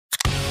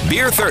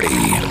Beer 30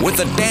 with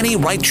the Danny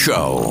Wright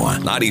Show.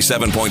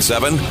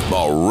 97.7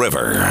 The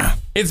River.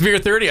 It's Beer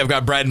 30. I've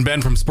got Brad and Ben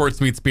from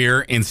Sports Meets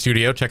Beer in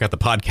studio. Check out the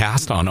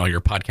podcast on all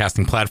your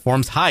podcasting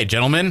platforms. Hi,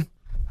 gentlemen.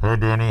 Hey,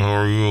 Danny, how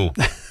are you?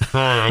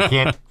 Sorry, I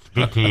can't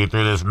speak to you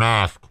through this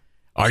mask.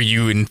 Are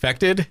you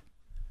infected?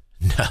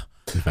 No.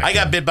 I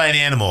got bit by an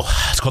animal.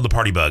 It's called the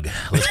party bug.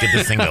 Let's get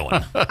this thing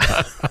going.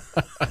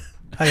 I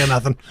got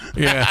nothing.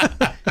 Yeah.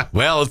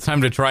 Well, it's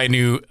time to try a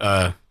new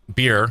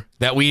beer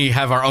that we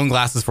have our own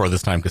glasses for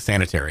this time because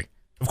sanitary.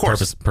 Of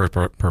course.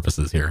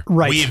 Purposes here.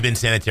 Right. We have been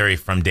sanitary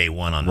from day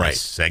one on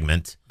this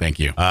segment. Thank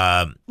you.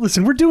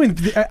 Listen,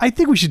 I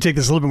think we should take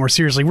this a little bit more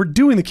seriously. We're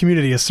doing the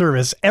community a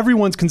service.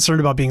 Everyone's concerned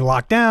about being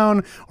locked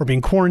down or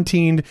being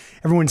quarantined.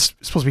 Everyone's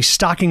supposed to be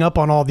stocking up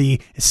on all the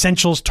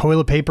essentials,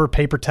 toilet paper,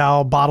 paper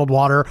towel, bottled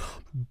water,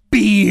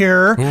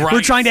 beer. Right.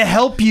 We're trying to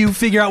help you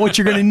figure out what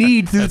you're going to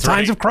need through the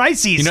times of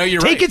crises. You know, you're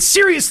Take right. it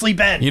seriously,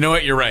 Ben. You know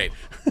what? You're right.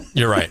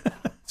 You're right.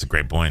 It's a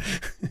great point.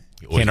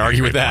 Can't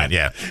argue with that. Point,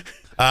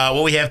 yeah.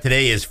 What we have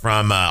today is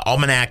from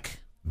Almanac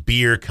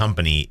Beer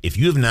Company. If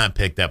you have not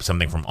picked up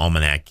something from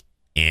Almanac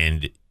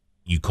and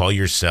you call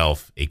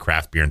yourself a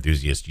craft beer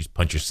enthusiast, you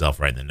punch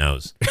yourself right in the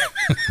nose.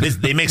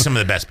 They make some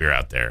of the best beer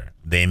out there.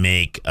 They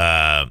make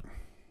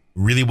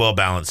really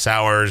well-balanced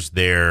sours.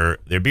 Their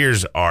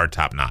beers are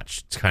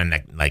top-notch. It's kind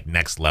of like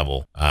next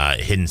level,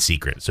 hidden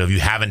secret. So if you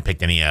haven't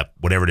picked any up,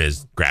 whatever it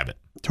is, grab it.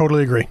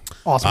 Totally agree.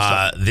 Awesome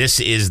stuff. This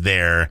is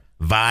their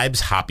Vibes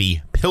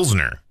Hoppy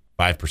Pilsner,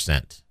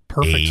 5%.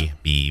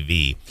 Perfect.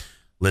 ABV.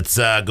 Let's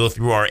go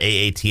through our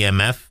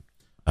AATMF.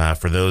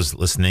 For those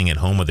listening at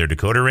home with their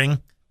decoder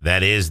ring,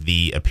 that is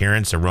the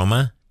appearance,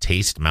 aroma,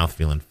 taste,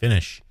 mouthfeel, and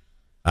finish.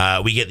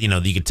 We get,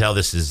 you can tell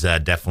this has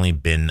definitely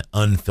been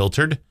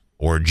unfiltered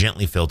or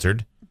gently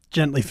filtered.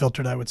 Gently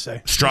filtered, I would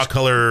say. Straw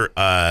color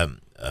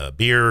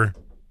beer,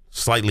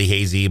 slightly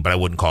hazy, but I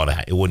wouldn't call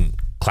it wouldn't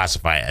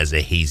classify it as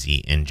a hazy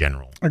in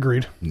general.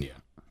 Agreed. Yeah.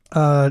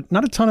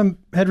 Not a ton of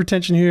head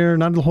retention here,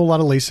 not a whole lot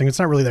of lacing. It's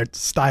not really their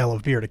style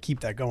of beer to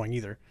keep that going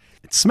either.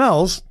 It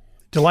smells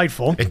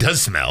delightful. It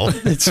does smell.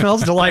 It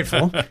smells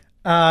delightful.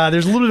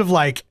 There's a little bit of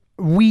like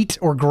wheat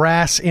or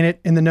grass in it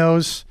in the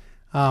nose.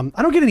 I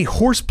don't get any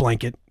horse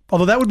blanket,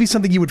 although that would be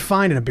something you would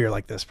find in a beer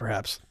like this,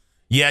 perhaps.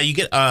 Yeah, you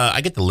get.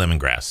 I get the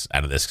lemongrass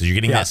out of this because you're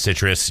getting that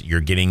citrus.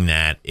 You're getting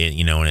that,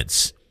 and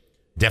it's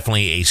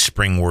definitely a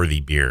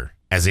spring-worthy beer,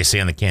 as they say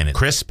on the can. It's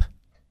crisp,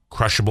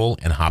 crushable,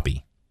 and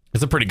hoppy.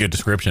 It's a pretty good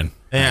description.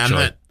 Yeah,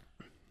 I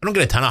don't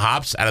get a ton of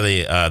hops out of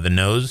the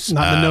nose.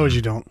 Not in the nose,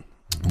 you don't.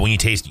 When you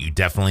taste it, you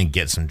definitely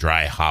get some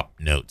dry hop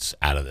notes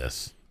out of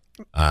this.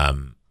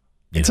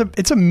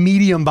 It's a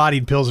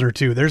medium-bodied Pilsner,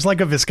 too. There's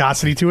like a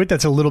viscosity to it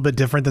that's a little bit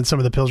different than some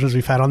of the Pilsners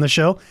we've had on the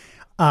show.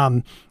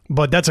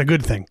 But that's a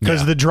good thing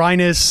because the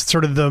dryness,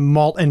 sort of the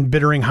malt and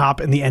bittering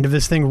hop in the end of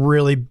this thing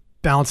really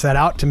balance that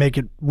out to make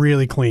it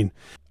really clean.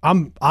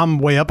 I'm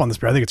way up on this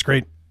beer. I think it's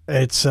great.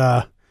 It's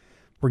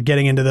we're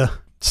getting into the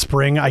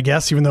spring, I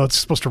guess, even though it's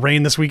supposed to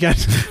rain this weekend.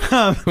 Who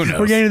knows?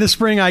 We're getting into the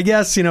spring, I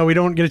guess. We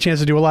don't get a chance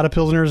to do a lot of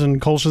Pilsners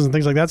and Kolsch's and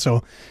things like that. So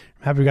I'm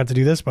happy we got to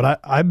do this, but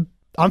I'm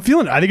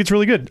feeling it. I think it's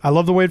really good. I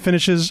love the way it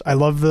finishes. I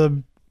love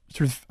the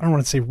sort of, I don't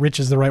want to say rich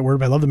is the right word,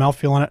 but I love the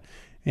mouthfeel on it.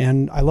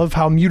 And I love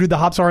how muted the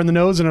hops are in the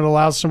nose, and it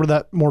allows some of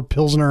that more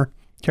Pilsner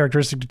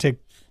characteristic to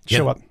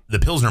show up. The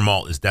Pilsner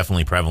malt is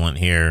definitely prevalent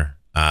here,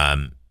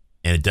 and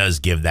it does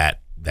give that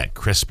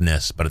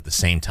crispness, but at the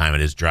same time, it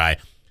is dry.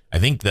 I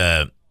think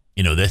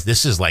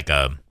this is like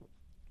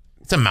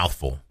it's a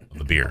mouthful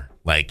of a beer.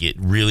 Like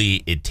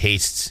it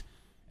tastes,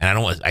 and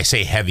I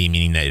say heavy,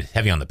 meaning that it's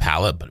heavy on the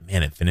palate, but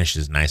man, it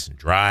finishes nice and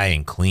dry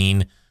and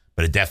clean.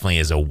 But it definitely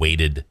is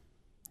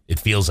it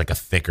feels like a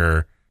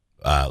thicker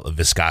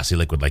viscosity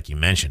liquid, like you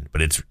mentioned.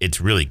 But it's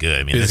really good.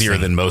 I mean, busier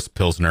than most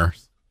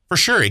Pilsners. For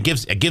sure. It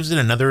gives it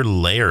another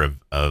layer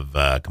of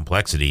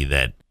complexity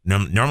that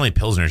normally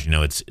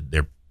Pilsners,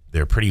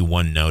 they're pretty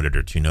one-noted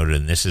or two-noted,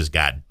 and this has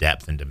got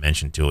depth and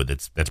dimension to it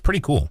that's pretty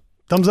cool.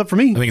 Thumbs up for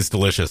me. I think it's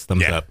delicious.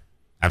 Thumbs up.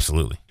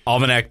 Absolutely.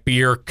 Almanac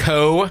Beer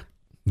Co.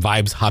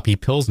 Vibes Hoppy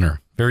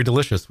Pilsner. Very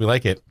delicious. We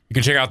like it. You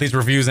can check out these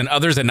reviews and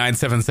others at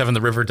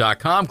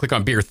 977theriver.com. Click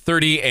on Beer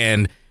 30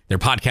 and their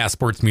podcast,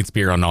 Sports Meets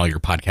Beer, on all your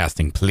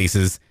podcasting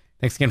places.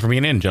 Thanks again for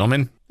being in,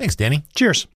 gentlemen. Thanks, Danny. Cheers.